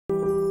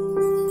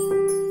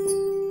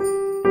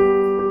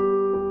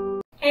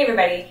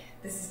everybody,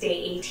 this is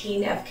day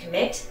 18 of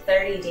Commit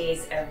 30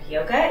 Days of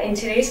Yoga. In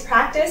today's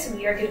practice,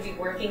 we are going to be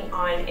working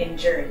on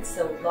endurance,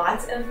 so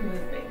lots of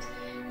movement.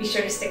 Be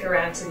sure to stick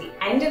around to the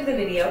end of the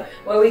video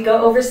where we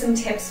go over some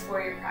tips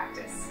for your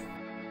practice.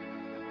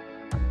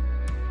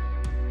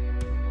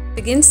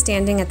 Begin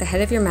standing at the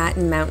head of your mat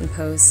in mountain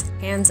pose,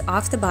 hands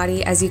off the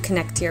body as you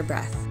connect to your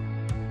breath.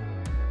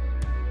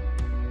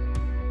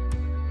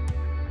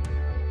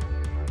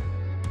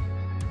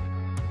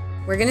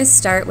 We're going to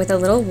start with a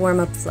little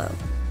warm-up flow.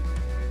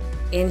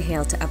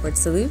 Inhale to upward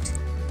salute.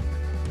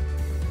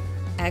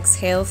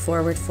 Exhale,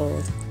 forward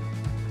fold.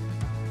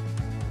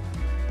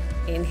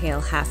 Inhale,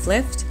 half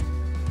lift.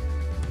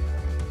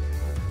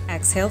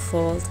 Exhale,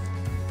 fold.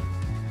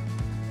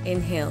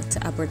 Inhale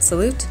to upward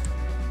salute.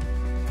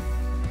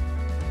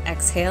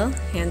 Exhale,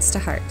 hands to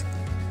heart.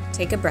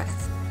 Take a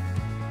breath.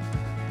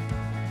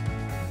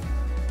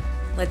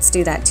 Let's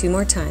do that 2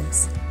 more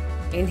times.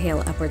 Inhale,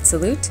 upward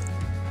salute.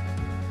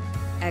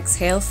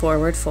 Exhale,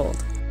 forward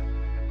fold.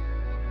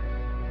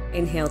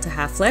 Inhale to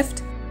half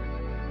lift.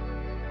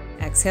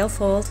 Exhale,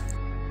 fold.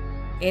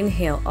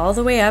 Inhale all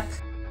the way up.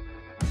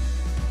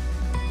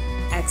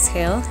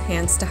 Exhale,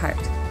 hands to heart.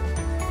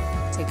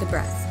 Take a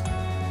breath.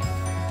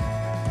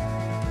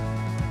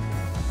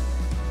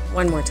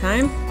 1 more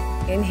time.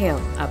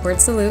 Inhale, upward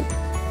salute.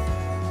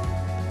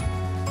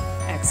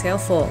 Exhale,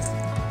 fold.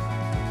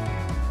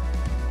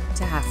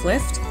 To half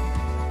lift.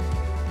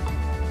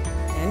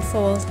 And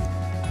fold.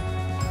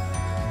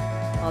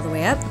 All the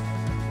way up.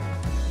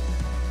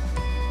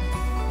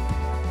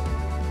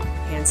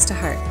 Hands to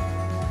heart.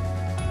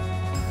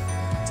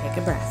 Take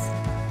a breath.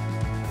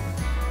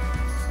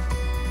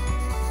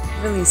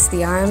 Release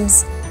the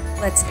arms.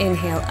 Let's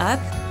inhale up.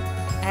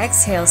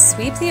 Exhale,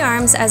 sweep the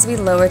arms as we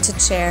lower to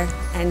chair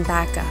and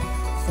back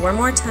up. 4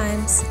 more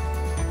times.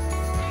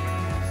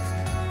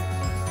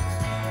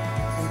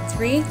 And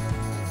 3.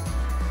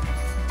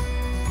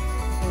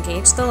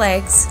 Engage the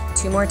legs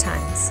 2 more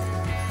times.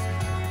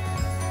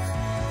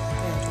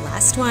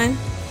 Last one.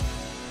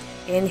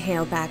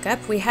 Inhale back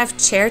up. We have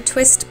chair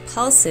twist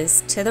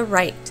pulses to the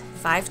right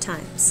 5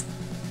 times.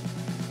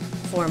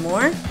 4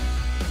 more.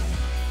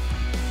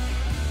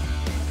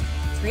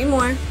 3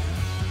 more.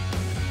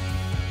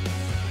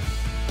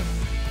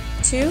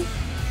 2.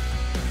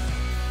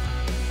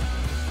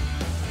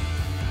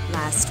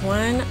 Last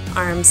one.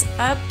 Arms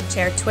up.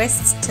 Chair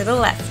twists to the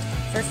left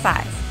for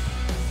 5.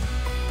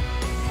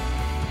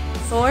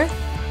 4.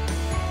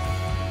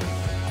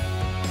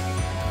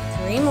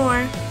 3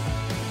 more.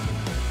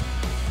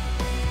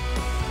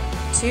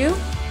 2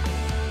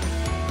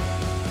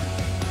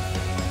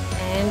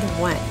 and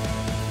 1.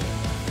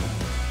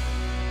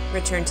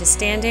 Return to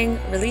standing,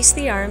 release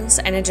the arms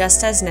and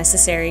adjust as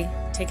necessary,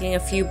 taking a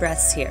few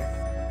breaths here.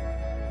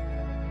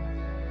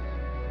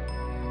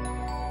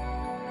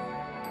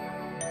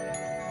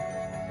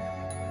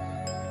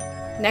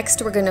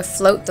 Next, we're going to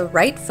float the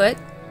right foot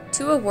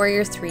to a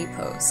warrior 3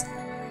 pose.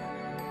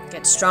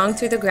 Get strong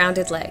through the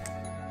grounded leg.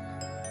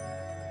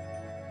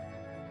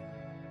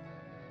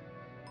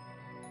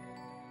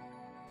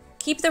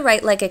 Keep the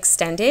right leg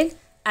extended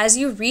as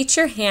you reach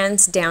your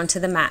hands down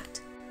to the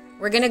mat.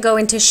 We're going to go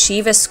into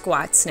Shiva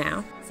squats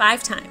now,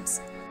 5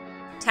 times.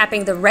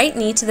 Tapping the right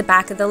knee to the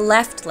back of the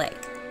left leg.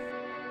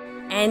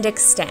 And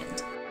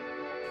extend.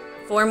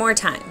 4 more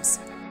times.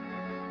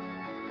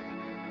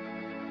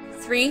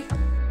 3.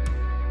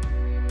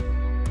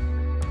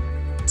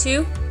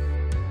 2.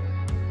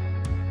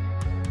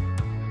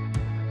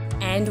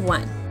 And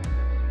 1.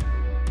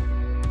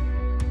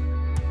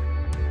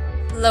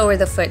 Lower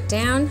the foot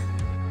down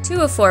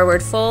to a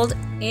forward fold.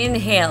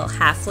 Inhale,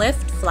 half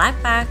lift, flat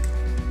back.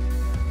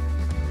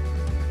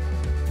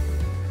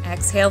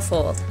 Exhale,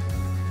 fold.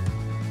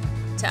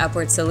 To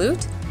upward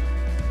salute.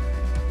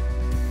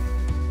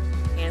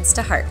 Hands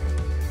to heart.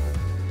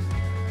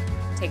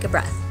 Take a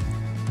breath.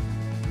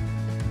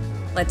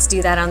 Let's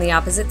do that on the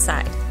opposite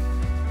side.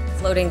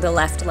 Floating the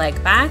left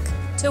leg back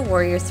to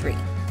warrior 3.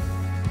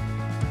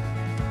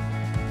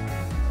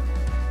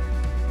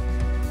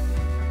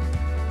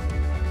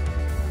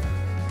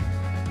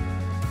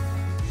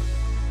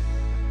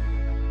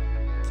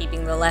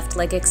 Keeping the left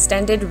leg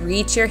extended,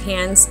 reach your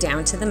hands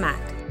down to the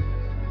mat.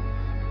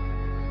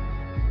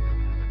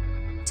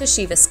 To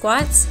Shiva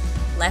squats,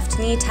 left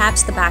knee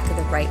taps the back of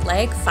the right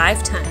leg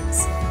 5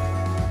 times.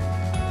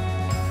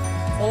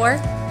 4,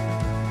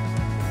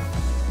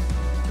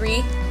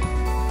 3,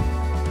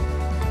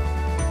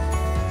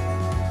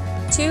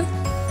 2,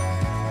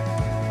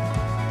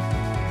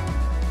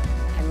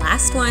 and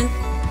last one.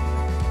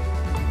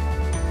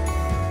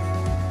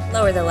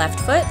 Lower the left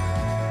foot.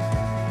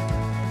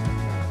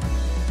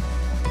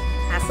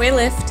 Halfway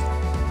lift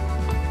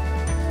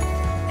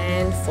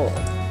and fold.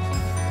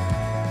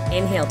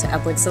 Inhale to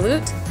upward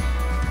salute.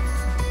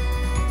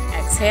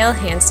 Exhale,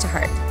 hands to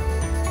heart.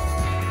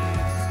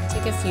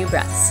 Take a few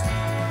breaths.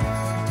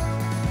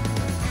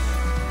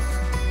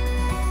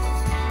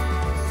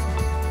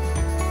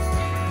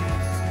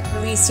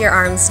 Release your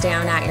arms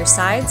down at your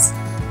sides,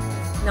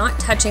 not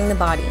touching the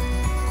body.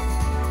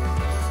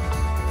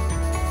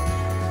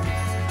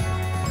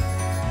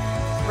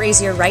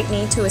 Raise your right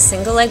knee to a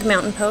single leg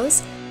mountain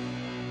pose.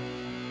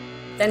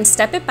 Then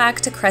step it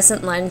back to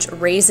crescent lunge,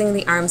 raising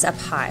the arms up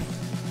high.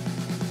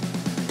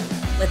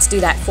 Let's do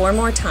that 4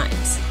 more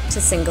times.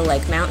 To single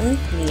leg mountain,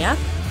 knee up,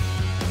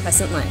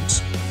 crescent lunge.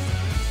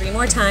 3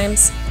 more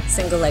times,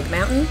 single leg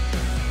mountain,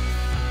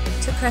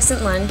 to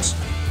crescent lunge.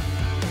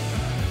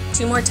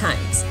 2 more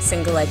times,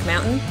 single leg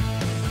mountain,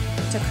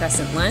 to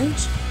crescent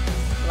lunge.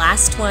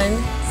 Last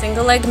one,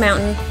 single leg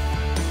mountain,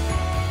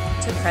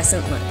 to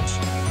crescent lunge.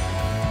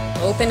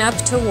 Open up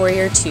to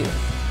warrior 2.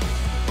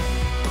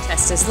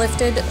 Chest is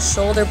lifted,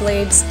 shoulder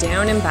blades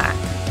down and back.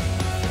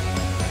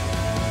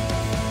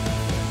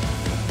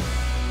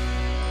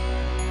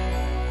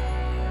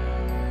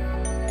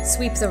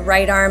 Sweep the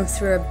right arm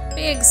through a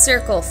big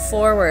circle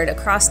forward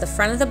across the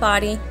front of the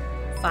body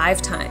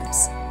 5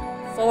 times.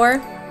 4,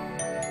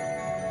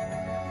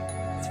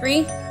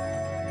 3,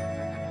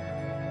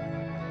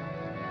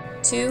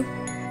 2,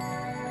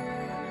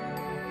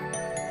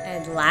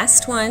 and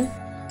last one.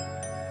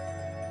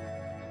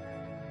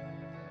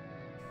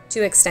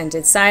 To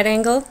extended side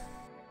angle.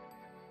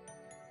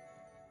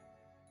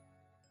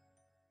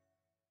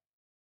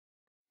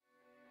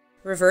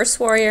 Reverse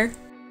warrior.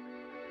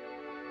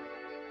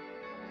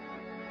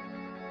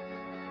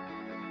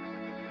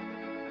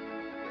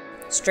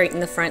 Straighten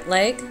the front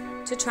leg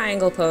to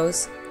triangle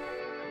pose.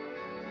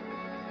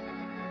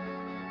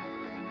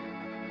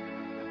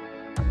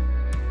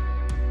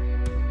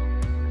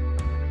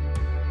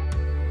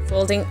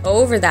 Folding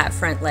over that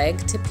front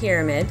leg to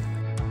pyramid.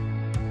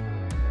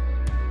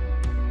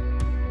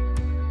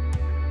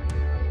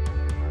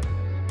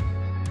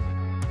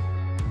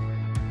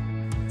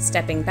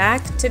 Stepping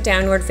back to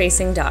downward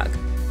facing dog.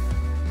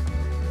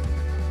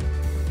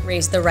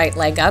 Raise the right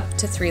leg up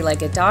to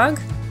 3-legged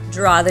dog.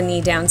 Draw the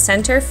knee down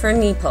center for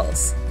knee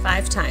pulls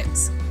 5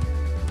 times.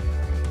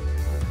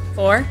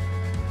 4,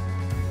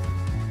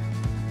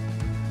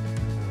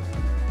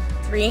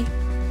 3,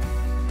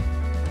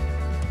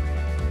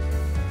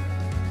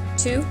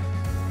 2,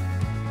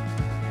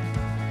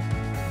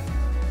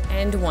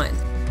 and 1.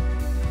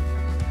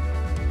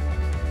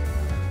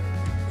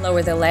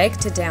 Lower the leg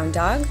to down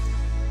dog.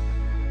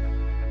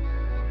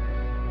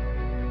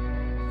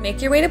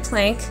 Make your way to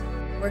plank.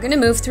 We're going to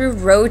move through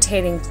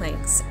rotating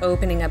planks,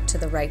 opening up to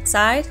the right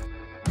side,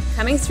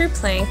 coming through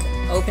plank,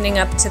 opening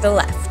up to the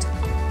left.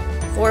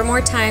 4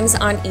 more times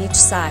on each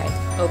side,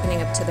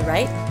 opening up to the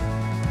right,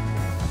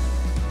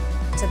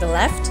 to the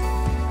left.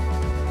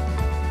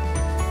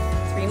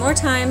 3 more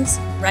times,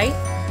 right,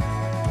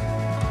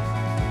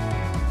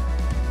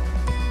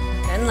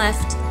 then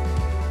left.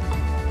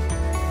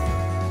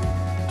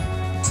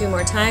 2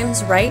 more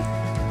times, right,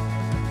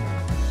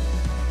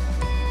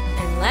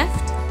 and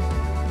left.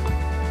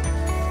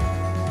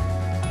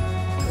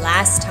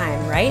 Last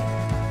time, right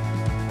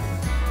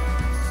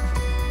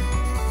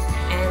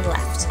and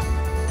left.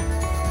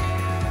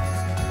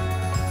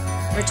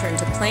 Return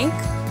to plank.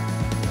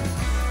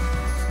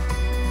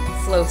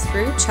 Flow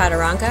through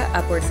chaturanga,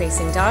 upward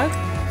facing dog.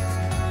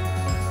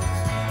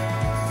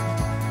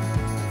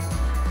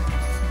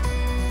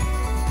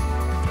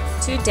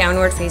 To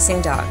downward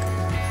facing dog.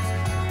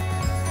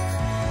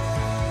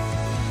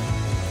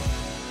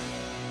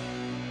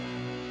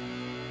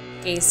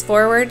 Gaze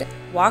forward,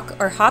 walk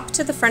or hop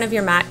to the front of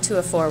your mat to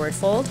a forward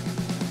fold.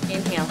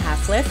 Inhale,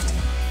 half lift.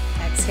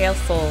 Exhale,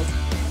 fold.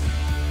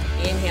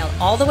 Inhale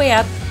all the way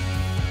up.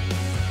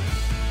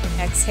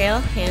 Exhale,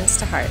 hands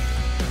to heart.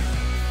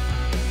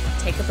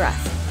 Take a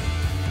breath.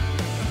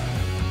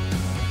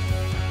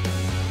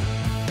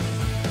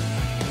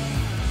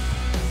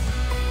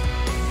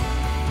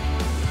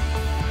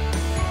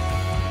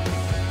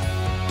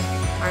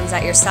 Arms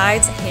at your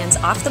sides, hands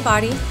off the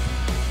body.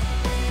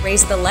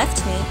 Raise the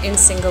left knee in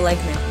single leg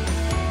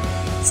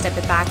mountain. Step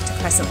it back to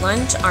crescent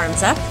lunge,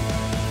 arms up.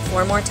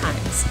 4 more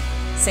times.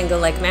 Single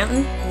leg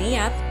mountain, knee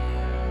up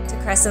to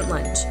crescent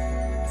lunge.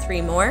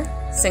 3 more,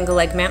 single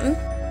leg mountain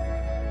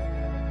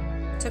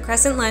to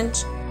crescent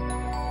lunge.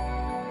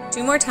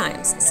 2 more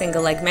times,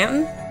 single leg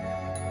mountain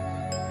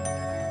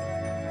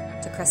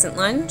to crescent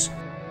lunge.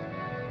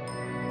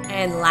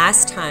 And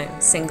last time,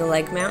 single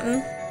leg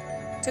mountain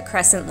to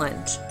crescent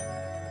lunge.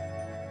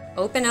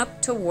 Open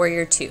up to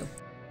warrior 2.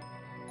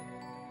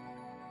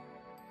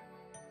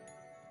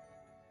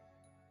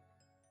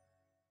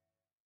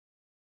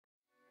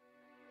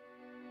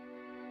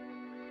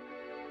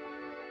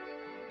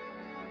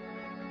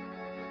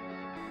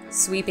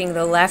 Sweeping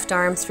the left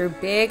arm through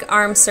big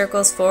arm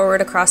circles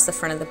forward across the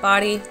front of the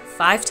body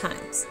 5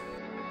 times.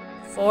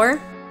 4,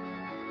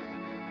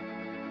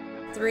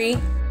 3,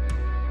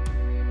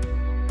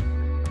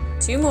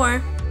 2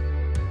 more,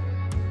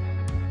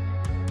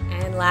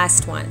 and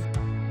last one.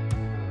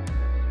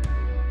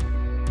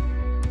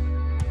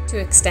 To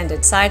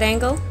extended side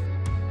angle.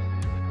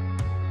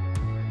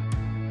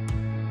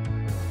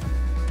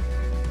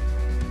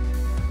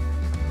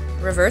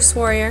 Reverse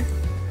warrior.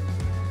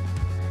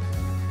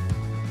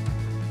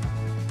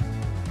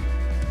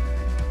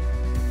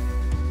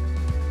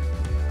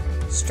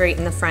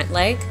 Straighten the front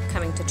leg,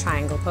 coming to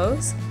triangle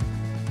pose.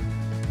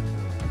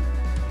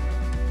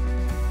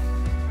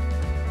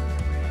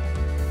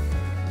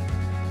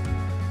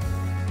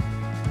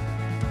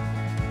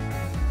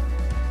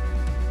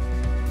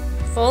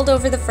 Fold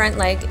over the front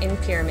leg in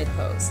pyramid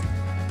pose.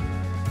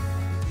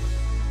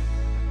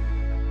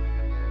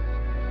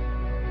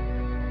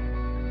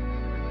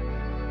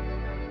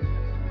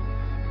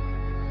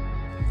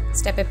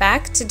 Step it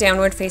back to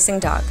downward facing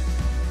dog.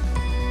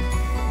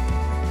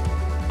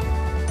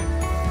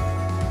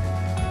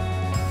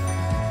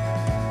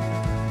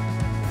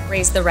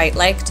 Raise the right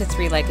leg to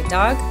three-legged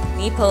dog.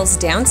 Knee pulls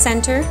down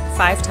center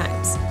 5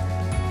 times.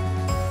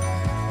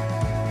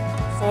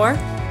 4,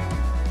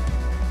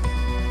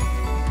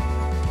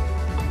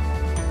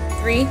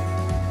 3,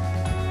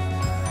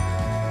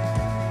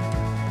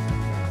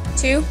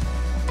 2,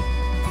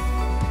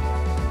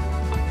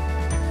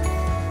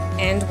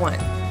 and 1.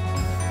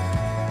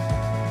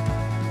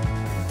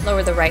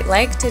 Lower the right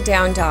leg to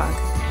down dog.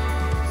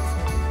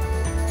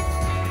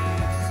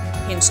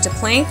 Hinge to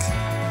plank,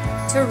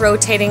 to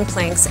rotating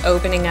planks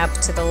opening up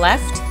to the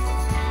left.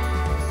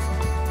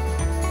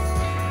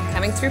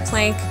 Coming through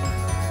plank,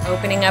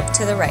 opening up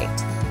to the right.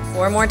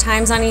 4 more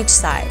times on each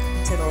side.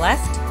 To the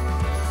left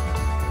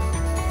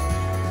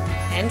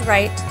and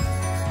right.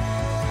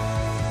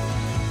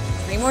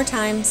 3 more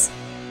times.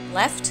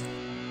 Left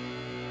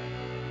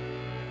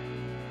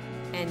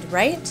and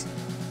right.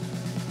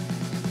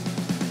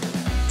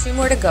 2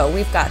 more to go.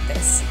 We've got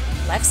this.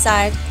 Left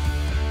side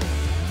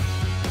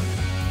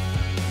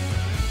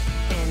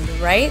and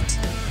right.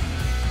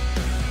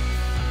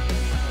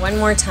 1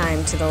 more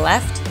time to the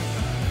left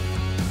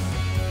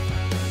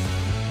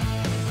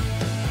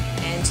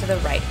and to the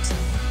right.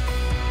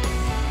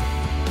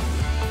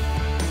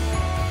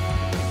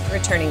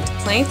 Returning to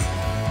plank.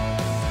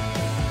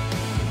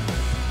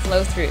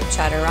 Flow through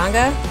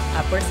chaturanga,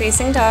 upward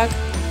facing dog,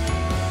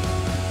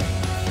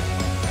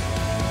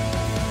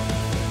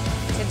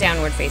 to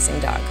downward facing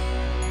dog.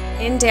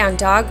 In down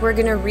dog, we're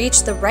going to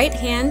reach the right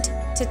hand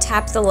to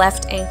tap the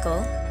left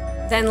ankle,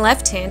 then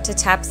left hand to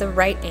tap the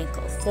right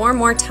ankle. 4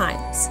 more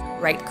times.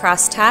 Right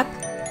cross tap,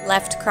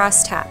 left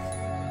cross tap.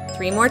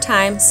 3 more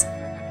times.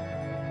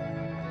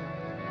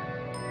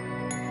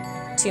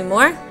 2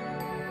 more.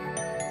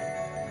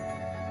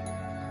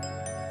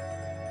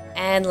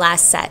 And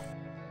last set.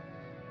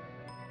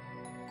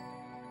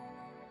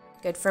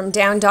 Good. From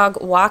down dog,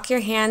 walk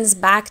your hands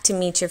back to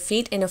meet your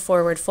feet in a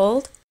forward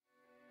fold.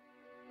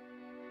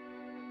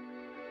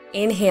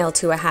 Inhale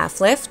to a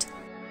half lift.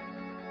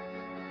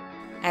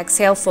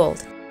 Exhale,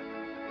 fold.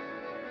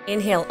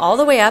 Inhale all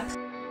the way up.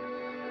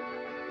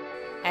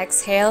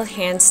 Exhale,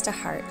 hands to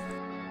heart.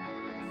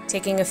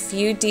 Taking a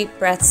few deep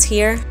breaths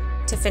here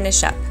to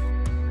finish up.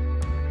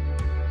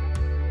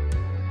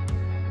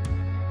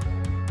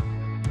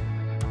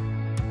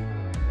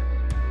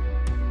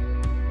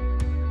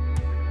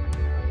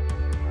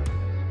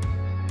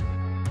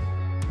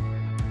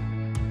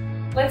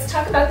 Let's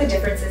talk about the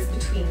differences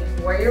between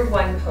Warrior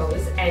One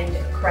pose and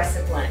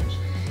Crescent Lunge.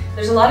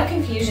 There's a lot of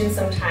confusion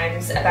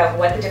sometimes about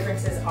what the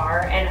differences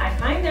are, and I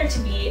find there to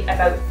be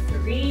about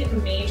 3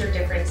 major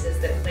differences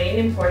that play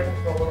an important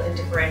role in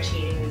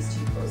differentiating these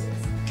 2 poses.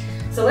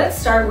 So let's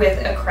start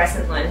with a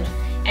Crescent Lunge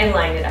and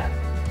line it up.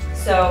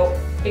 So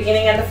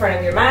beginning at the front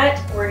of your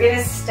mat, we're going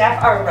to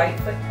step our right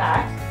foot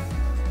back.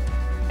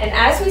 And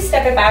as we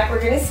step it back,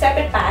 we're going to step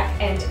it back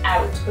and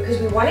out because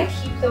we want to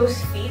keep those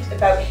feet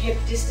about hip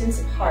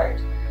distance apart.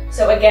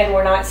 So again,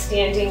 we're not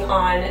standing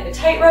on a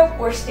tightrope,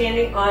 we're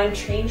standing on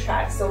train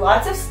tracks. So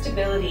lots of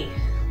stability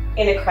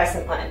in a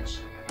Crescent Lunge.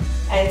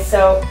 And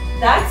so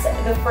that's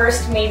the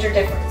first major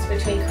difference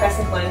between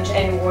Crescent Lunge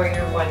and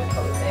Warrior One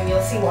pose, and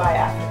you'll see why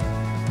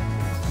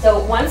after.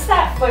 So once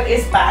that foot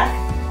is back,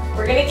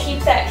 we're going to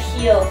keep that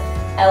heel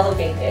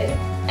elevated.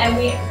 And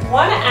we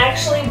want to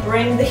actually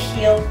bring the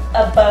heel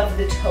above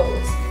the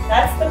toes.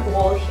 That's the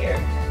goal here.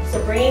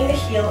 So bringing the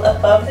heel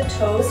above the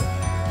toes,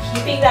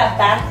 keeping that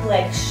back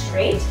leg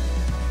straight.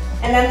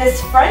 And then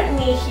this front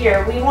knee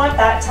here, we want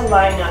that to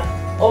line up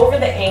over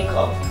the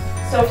ankle.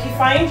 So if you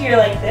find you're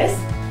like this,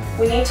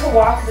 we need to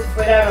walk the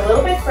foot out a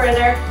little bit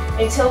further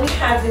until we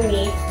have the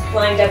knee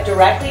lined up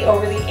directly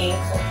over the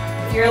ankle.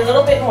 If you're a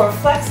little bit more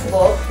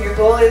flexible, your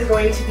goal is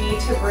going to be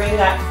to bring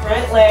that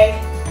front leg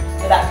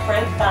or that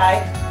front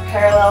thigh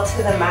parallel to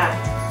the mat.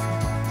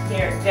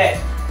 Here, good.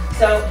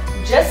 So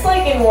just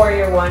like in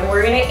Warrior One,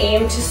 we're going to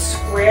aim to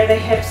square the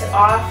hips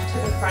off to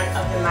the front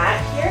of the mat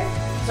here.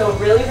 So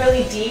really,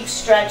 really deep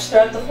stretch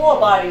throughout the whole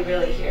body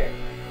really here.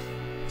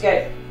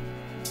 Good.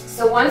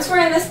 So once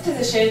we're in this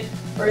position,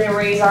 we're going to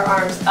raise our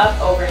arms up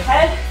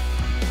overhead.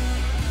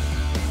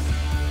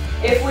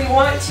 If we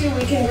want to,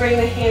 we can bring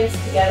the hands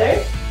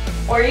together,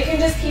 or you can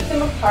just keep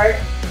them apart.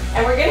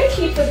 And we're going to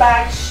keep the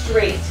back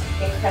straight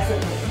in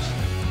Crescent Lunge.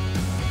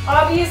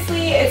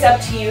 Obviously, it's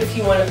up to you if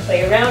you want to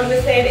play around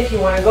with it, if you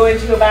want to go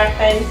into a back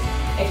bend,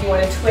 if you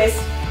want to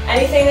twist,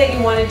 anything that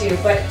you want to do.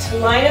 But to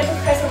line up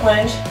a Crescent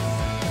Lunge,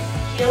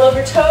 heel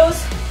over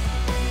toes,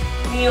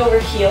 knee over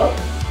heel,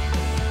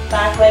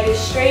 back leg is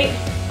straight,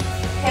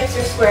 hips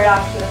are squared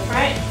off to the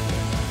front,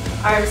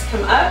 arms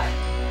come up,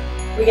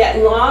 we get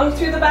long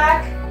through the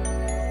back,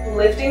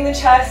 lifting the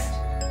chest,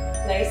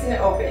 nice and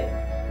open.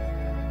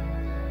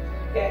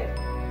 Good.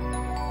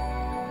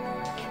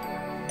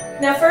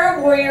 Now for our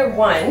warrior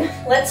one,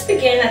 let's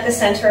begin at the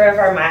center of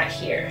our mat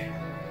here.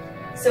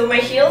 So my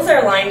heels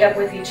are lined up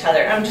with each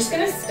other. I'm just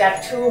going to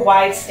step to a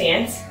wide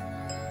stance.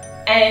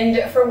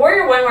 And for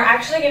warrior one, we're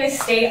actually going to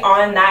stay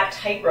on that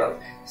tightrope.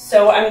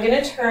 So I'm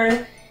going to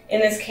turn,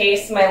 in this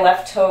case, my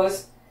left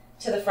toes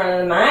to the front of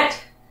the mat.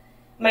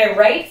 My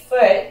right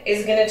foot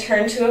is going to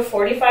turn to a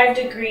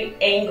 45-degree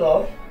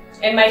angle,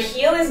 and my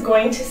heel is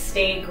going to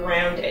stay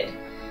grounded.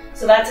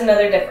 So that's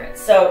another difference.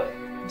 So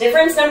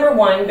difference number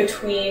one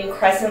between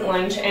crescent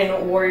lunge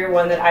and warrior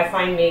one that I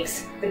find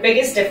makes the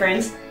biggest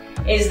difference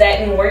is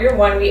that in warrior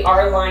one, we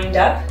are lined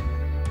up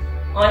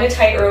on a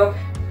tightrope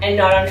and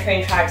not on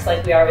train tracks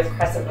like we are with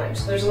crescent lunge.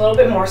 So there's a little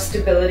bit more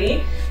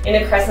stability in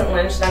a crescent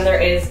lunge than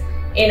there is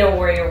in a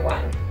warrior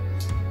one.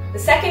 The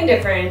second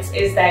difference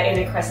is that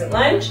in a crescent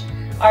lunge,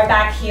 our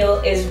back heel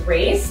is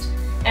raised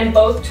and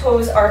both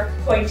toes are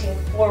pointing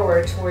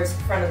forward towards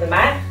the front of the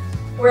mat.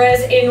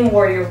 Whereas in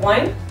warrior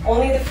one,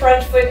 only the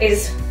front foot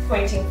is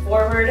pointing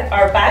forward,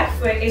 our back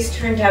foot is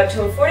turned out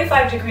to a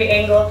 45-degree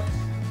angle,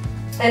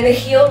 and the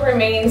heel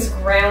remains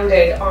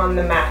grounded on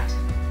the mat.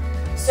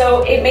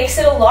 So it makes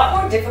it a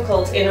lot more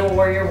difficult in a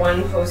warrior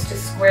one pose to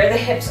square the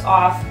hips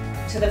off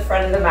to the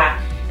front of the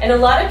mat. And a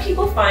lot of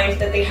people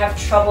find that they have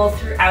trouble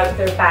throughout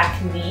their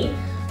back knee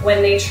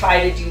when they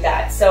try to do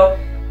that. So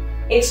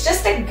it's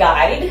just a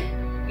guide.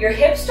 Your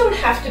hips don't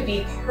have to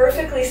be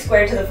perfectly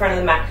square to the front of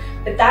the mat,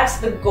 but that's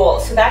the goal.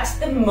 So that's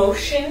the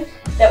motion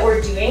that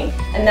we're doing,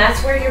 and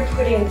that's where you're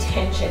putting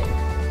tension.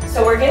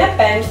 So we're gonna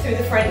bend through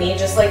the front knee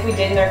just like we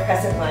did in our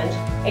crescent lunge.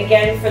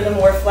 Again, for the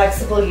more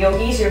flexible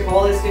yogis, your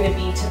goal is gonna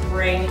be to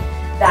bring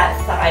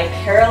that thigh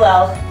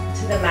parallel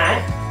to the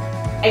mat.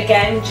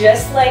 Again,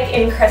 just like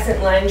in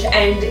crescent lunge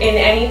and in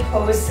any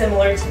pose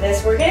similar to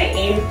this, we're gonna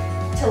aim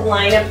to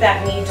line up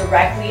that knee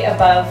directly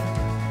above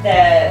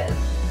the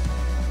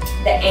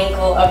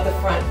ankle of the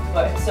front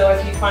foot. So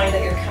if you find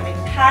that you're coming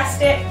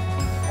past it,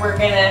 we're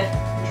gonna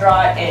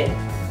draw it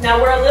in. Now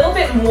we're a little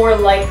bit more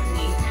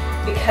likely,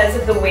 because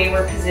of the way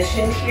we're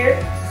positioned here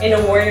in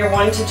a warrior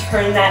one, to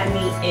turn that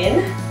knee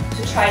in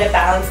to try to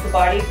balance the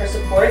body for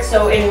support.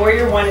 So in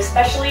warrior one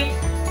especially,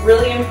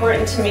 really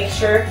important to make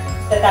sure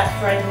that that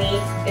front knee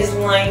is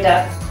lined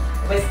up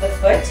with the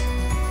foot,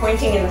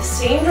 pointing in the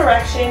same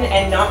direction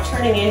and not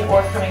turning in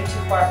or coming too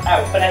far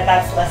out, but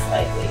that's less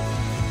likely.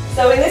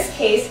 So in this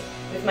case,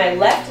 with my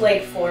left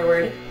leg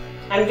forward,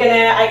 I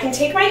can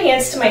take my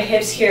hands to my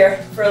hips here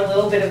for a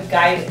little bit of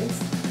guidance.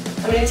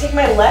 I'm going to take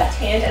my left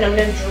hand and I'm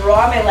going to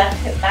draw my left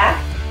hip back,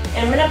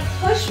 and I'm going to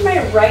push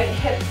my right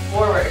hip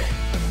forward.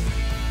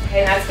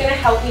 Okay, and that's going to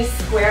help me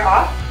square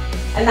off.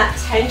 And that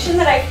tension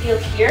that I feel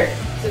here,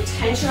 so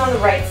tension on the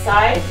right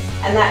side,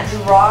 and that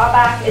draw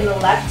back in the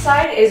left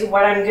side is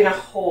what I'm going to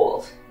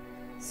hold.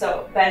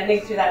 So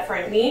bending through that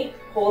front knee,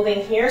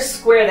 holding here,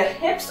 square the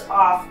hips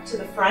off to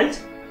the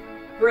front,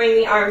 bring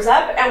the arms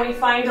up, and we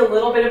find a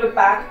little bit of a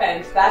back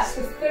bend. That's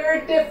the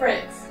third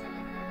difference.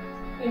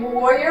 In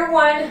warrior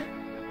one,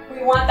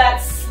 we want that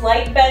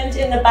slight bend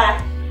in the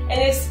back, and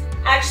it's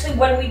actually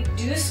when we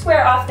do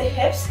square off the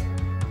hips,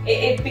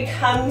 it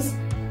becomes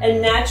a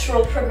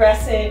natural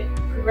progression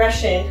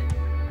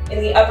in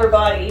the upper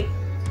body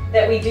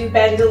that we do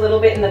bend a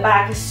little bit in the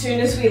back as soon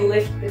as we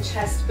lift the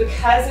chest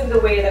because of the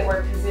way that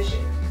we're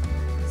positioned.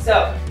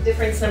 So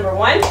difference number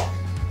one,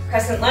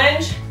 crescent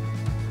lunge,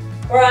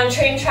 we're on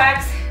train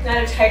tracks,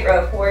 not a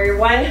tightrope. Warrior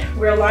one,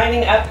 we're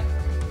lining up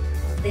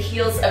the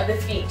heels of the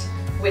feet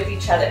with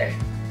each other.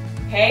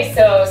 Okay,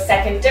 so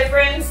second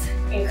difference,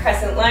 in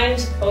crescent lunge,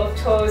 both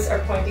toes are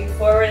pointing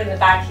forward and the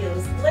back heel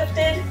is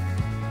lifted.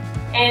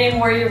 And in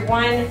warrior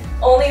one,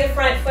 only the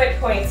front foot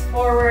points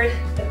forward,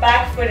 the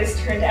back foot is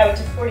turned out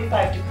to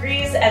 45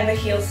 degrees and the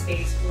heel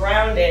stays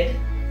grounded.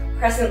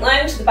 Crescent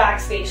lunge, the back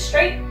stays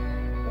straight.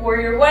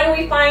 Warrior one,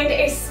 we find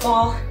a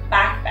small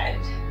back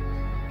bend.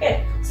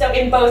 Good, so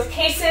in both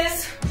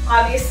cases,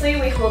 obviously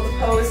we hold the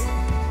pose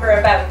for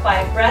about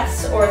 5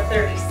 breaths or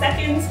 30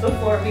 seconds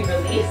before we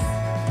release.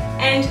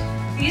 And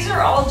these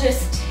are all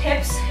just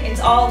tips, it's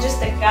all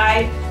just a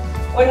guide.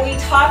 When we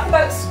talk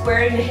about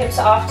squaring the hips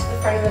off to the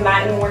front of the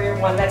mat in warrior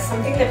one, that's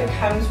something that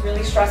becomes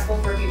really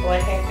stressful for people, I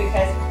think,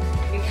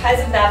 because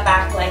of that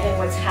back leg and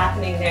what's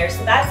happening there.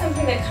 So that's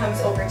something that comes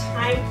over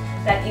time,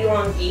 that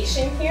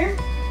elongation here.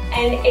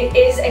 And it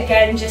is,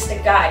 again, just a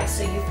guide.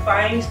 So you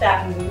find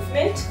that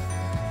movement,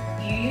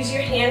 you use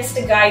your hands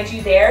to guide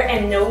you there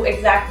and know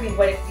exactly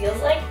what it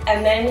feels like,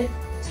 and then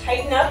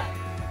tighten up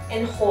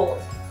and hold.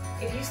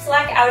 If you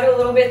slack out a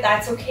little bit,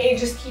 that's okay.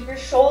 Just keep your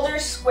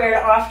shoulders squared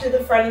off to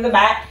the front of the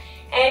mat,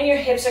 and your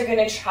hips are going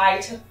to try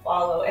to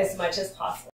follow as much as possible.